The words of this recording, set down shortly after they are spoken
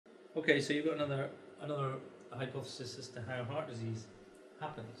Okay, so you've got another hypothesis as to how heart disease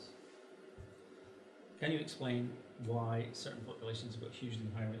happens. Can you explain why certain populations have got hugely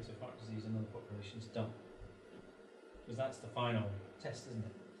high rates of heart disease and other populations don't? Because that's the final test, isn't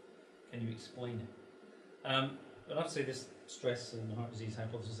it? Can you explain it? I'd have to say this stress and heart disease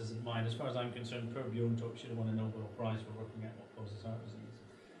hypothesis isn't mine. As far as I'm concerned, Per Bjorntorp should have won a Nobel Prize for working out what causes heart disease.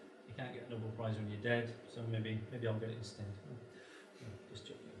 You can't get a Nobel Prize when you're dead, so maybe I'll get it instead. No, just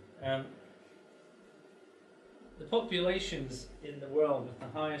joking. The populations in the world with the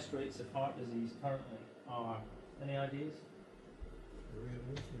highest rates of heart disease currently are, any ideas?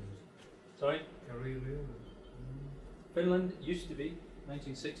 Sorry? Finland used to be,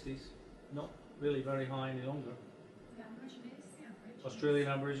 1960s, not really very high any longer. The Aborigines, Australian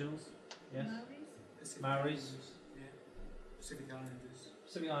Aboriginals, yes. Maoris. Yeah. Pacific Islanders.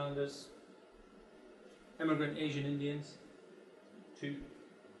 Pacific Islanders. Immigrant Asian Indians to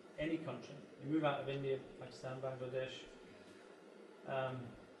any country. You move out of India, Pakistan, Bangladesh.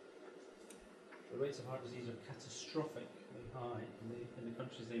 The rates of heart disease are catastrophically high in the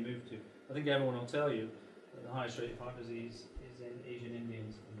countries they move to. I think everyone will tell you that the highest rate of heart disease is in Asian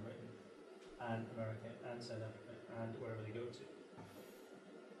Indians in Britain and America and South Africa and wherever they go to.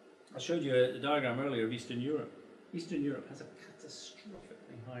 I showed you the diagram earlier of Eastern Europe. Eastern Europe has a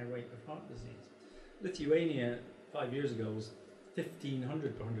catastrophically high rate of heart disease. Lithuania 5 years ago was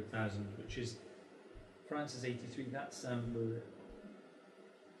 1,500 per 100,000, which is France's 83. That's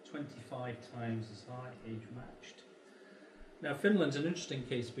 25 times as high, age matched. Now Finland's an interesting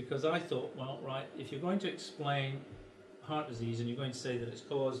case because I thought, well, right, if you're going to explain heart disease and you're going to say that it's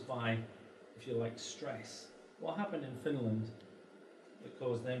caused by, if you like, stress, what happened in Finland that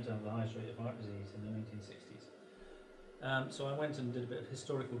caused them to have the highest rate of heart disease in the 1960s? So I went and did a bit of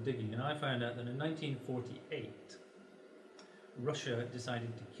historical digging, and I found out that in 1948, Russia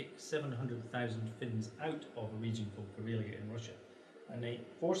decided to kick 700,000 Finns out of a region called Karelia in Russia, and they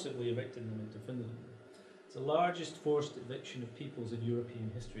forcibly evicted them into Finland. It's the largest forced eviction of peoples in European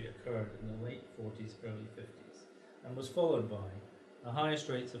history occurred in the late 40s, early 50s, and was followed by the highest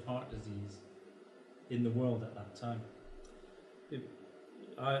rates of heart disease in the world at that time.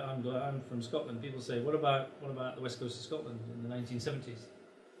 I'm from Scotland. People say, what about the west coast of Scotland in the 1970s?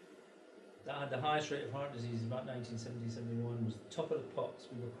 That had the highest rate of heart disease about 1970-71, was top of the pops.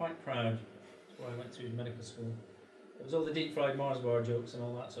 We were quite proud. That's where I went through medical school. It was all the deep fried Mars bar jokes and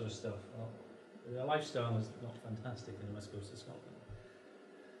all that sort of stuff. Well, the lifestyle is not fantastic in the west coast of Scotland.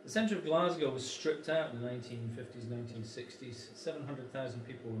 The centre of Glasgow was stripped out in the 1950s, 1960s. 700,000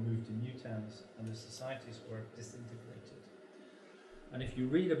 people were moved to new towns and the societies were disintegrated. And if you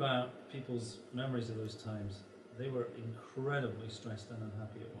read about people's memories of those times, they were incredibly stressed and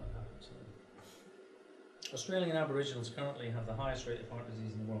unhappy at what happened to them. Australian Aboriginals currently have the highest rate of heart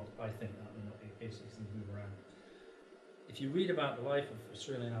disease in the world. I think that may not be the case, these things move around. If you read about the life of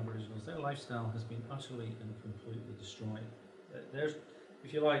Australian Aboriginals, their lifestyle has been utterly and completely destroyed. There's,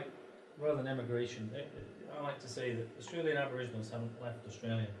 if you like, rather than emigration, I like to say that Australian Aboriginals haven't left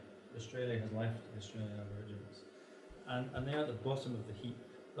Australia. Australia has left the Australian Aboriginals. And they're at the bottom of the heap.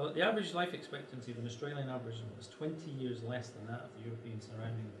 The average life expectancy of an Australian Aboriginal is 20 years less than that of the European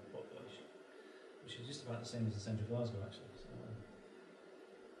surrounding population, which is just about the same as the centre of Glasgow, actually. So,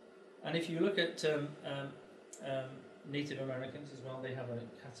 and if you look at Native Americans as well, they have a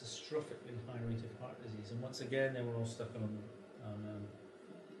catastrophically high rate of heart disease, and once again they were all stuck on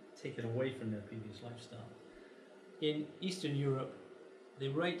taken away from their previous lifestyle. In Eastern Europe, the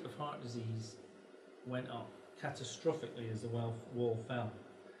rate of heart disease went up catastrophically as the wall fell.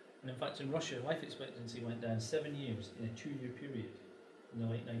 And in fact, in Russia, life expectancy went down 7 years in a 2-year period in the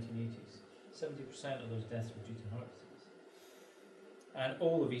late 1980s. 70% of those deaths were due to heart disease. And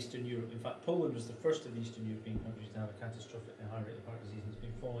all of Eastern Europe, in fact, Poland was the first of the Eastern European countries to have a catastrophically high rate of heart disease, and it's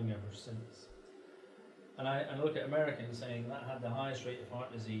been falling ever since. And I look at America and saying that had the highest rate of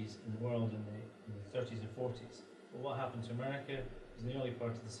heart disease in the world in the 30s and 40s. Well, what happened to America is in the early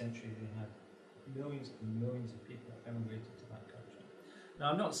part of the century they had millions and millions of people emigrated to that country.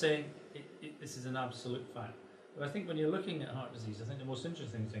 Now, I'm not saying this is an absolute fact, but I think when you're looking at heart disease, I think the most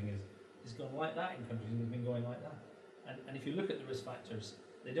interesting thing is it's gone like that in countries and it's been going like that. And if you look at the risk factors,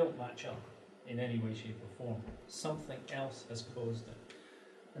 they don't match up in any way, shape or form. Something else has caused it.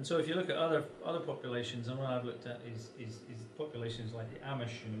 And so if you look at other populations, and what I've looked at is populations like the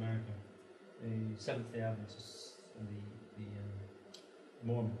Amish in America, the Seventh-day Adventists and the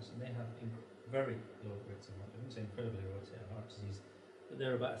Mormons, and they have very low rates of heart. I wouldn't say incredibly low rates of heart disease, but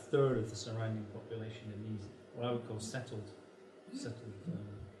they're about a third of the surrounding population in these, what I would call settled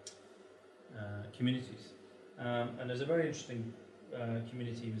communities. And there's a very interesting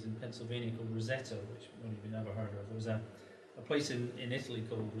community was in Pennsylvania called Rosetta, which many of you never heard of. There was a place in Italy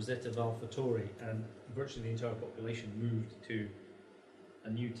called Rosetta Valfatore, and virtually the entire population moved to a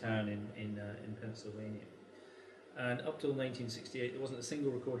new town in Pennsylvania. And up till 1968, there wasn't a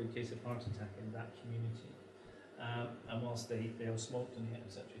single recorded case of heart attack in that community. And whilst they all smoked and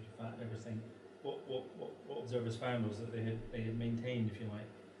ate saturated fat and everything, what observers found was that they had maintained, if you like,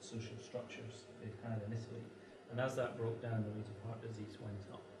 social structures they'd had in Italy. And as that broke down, the rate of heart disease went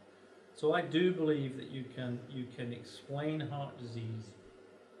up. So I do believe that you can explain heart disease,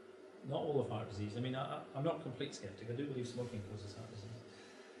 not all of heart disease. I mean, I'm not a complete skeptic. I do believe smoking causes heart disease.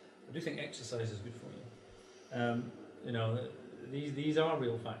 I do think exercise is good for you. You know, these are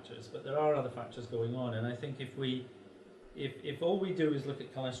real factors, but there are other factors going on. And I think if all we do is look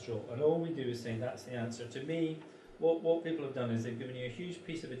at cholesterol, and all we do is say that's the answer, to me, what people have done is they've given you a huge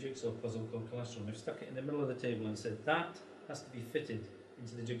piece of a jigsaw puzzle called cholesterol, and they've stuck it in the middle of the table and said that has to be fitted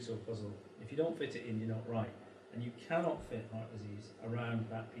into the jigsaw puzzle. If you don't fit it in, you're not right. And you cannot fit heart disease around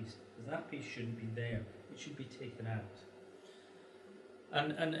that piece, because that piece shouldn't be there. It should be taken out.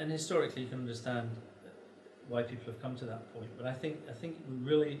 And historically, you can understand why people have come to that point. But I think we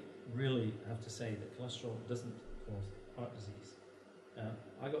really have to say that cholesterol doesn't cause heart disease.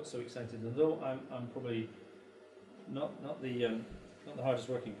 I got so excited, although I'm probably not the hardest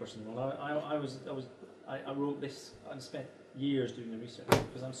working person in the world. I wrote this and spent years doing the research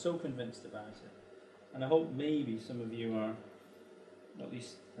because I'm so convinced about it, and I hope maybe some of you are, at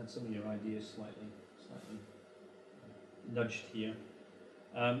least had some of your ideas slightly nudged here.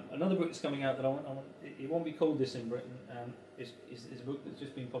 Another book that's coming out that it won't be called this in Britain. Is a book that's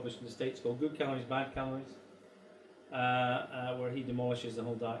just been published in the States called Good Calories, Bad Calories, where he demolishes the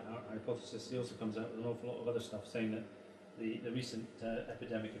whole diet hypothesis. He also comes out with an awful lot of other stuff saying that the recent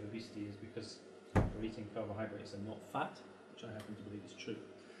epidemic of obesity is because we're eating carbohydrates and not fat, which I happen to believe is true.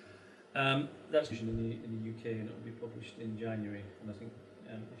 That's in the UK, and it will be published in January. And I think,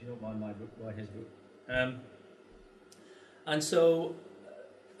 if you don't mind my book, buy his book. And so,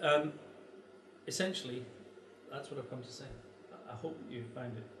 essentially, that's what I've come to say. I hope you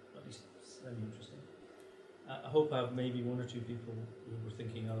found it at least slightly interesting. I hope I've maybe one or two people who were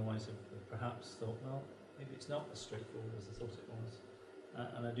thinking otherwise have perhaps thought, well, maybe it's not as straightforward as I thought it was.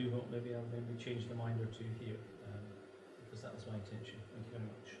 And I do hope maybe I'll maybe change the mind or two here, because that was my intention. Thank you very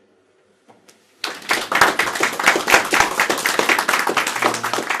much.